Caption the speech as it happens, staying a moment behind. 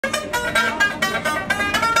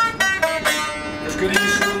We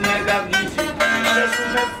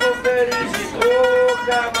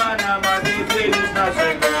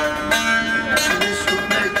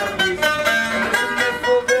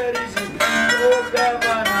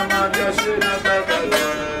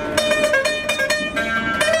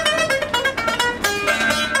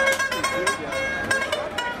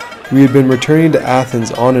had been returning to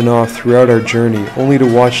Athens on and off throughout our journey, only to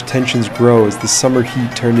watch tensions grow as the summer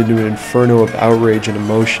heat turned into an inferno of outrage and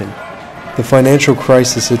emotion. The financial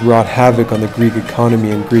crisis had wrought havoc on the Greek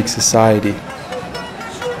economy and Greek society.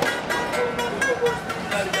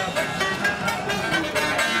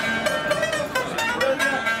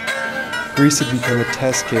 Greece had become a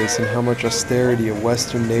test case in how much austerity a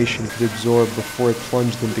Western nation could absorb before it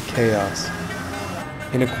plunged into chaos.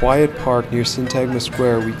 In a quiet park near Syntagma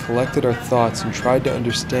Square, we collected our thoughts and tried to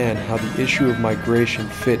understand how the issue of migration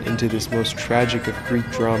fit into this most tragic of Greek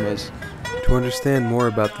dramas. To understand more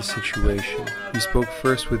about the situation, we spoke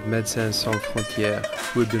first with Médecins Sans Frontières,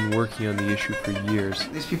 who had been working on the issue for years.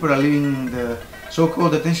 These people are living in the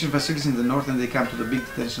so-called detention facilities in the north, and they come to the big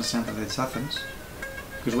detention center that's Athens.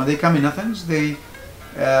 Because when they come in Athens,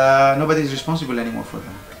 nobody is responsible anymore for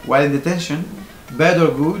them. While in detention, bad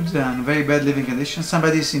or good and very bad living conditions,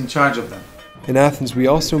 somebody is in charge of them. In Athens, we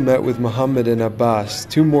also met with Mohammed and Abbas,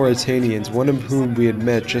 two Mauritanians, one of whom we had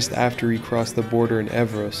met just after he crossed the border in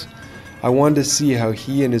Evros. I wanted to see how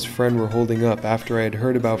he and his friend were holding up after I had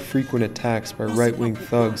heard about frequent attacks by right-wing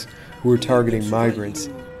thugs who were targeting migrants.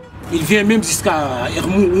 Il vient même jusqu'à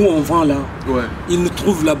Hermou où on vend là. Ouais. Il nous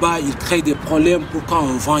trouve là-bas, il crée des problèmes pour quand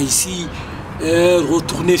on vend ici.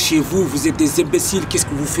 Retournez chez vous, vous êtes des imbéciles, qu'est-ce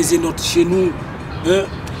que vous faisiez chez nous?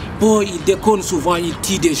 Bon, il déconne souvent, il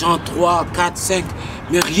tue des gens 3, 4, 5,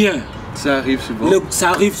 mais rien. Ça arrive souvent. Ça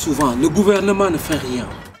arrive souvent. Le gouvernement ne fait rien.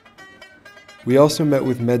 We also met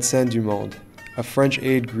with Médecins du Monde, a French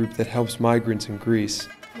aid group that helps migrants in Greece.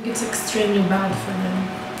 It's extremely bad for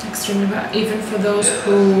them, extremely bad, even for those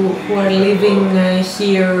who are living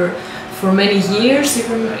here for many years,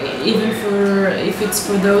 even for if it's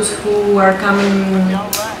for those who are coming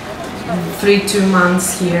 2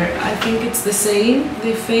 months here. I think it's the same.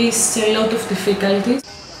 They face a lot of difficulties.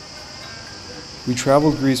 We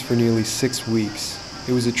traveled Greece for nearly 6 weeks.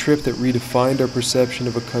 It was a trip that redefined our perception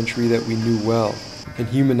of a country that we knew well and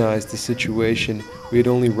humanized the situation we had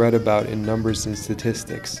only read about in numbers and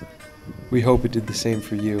statistics. We hope it did the same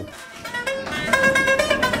for you.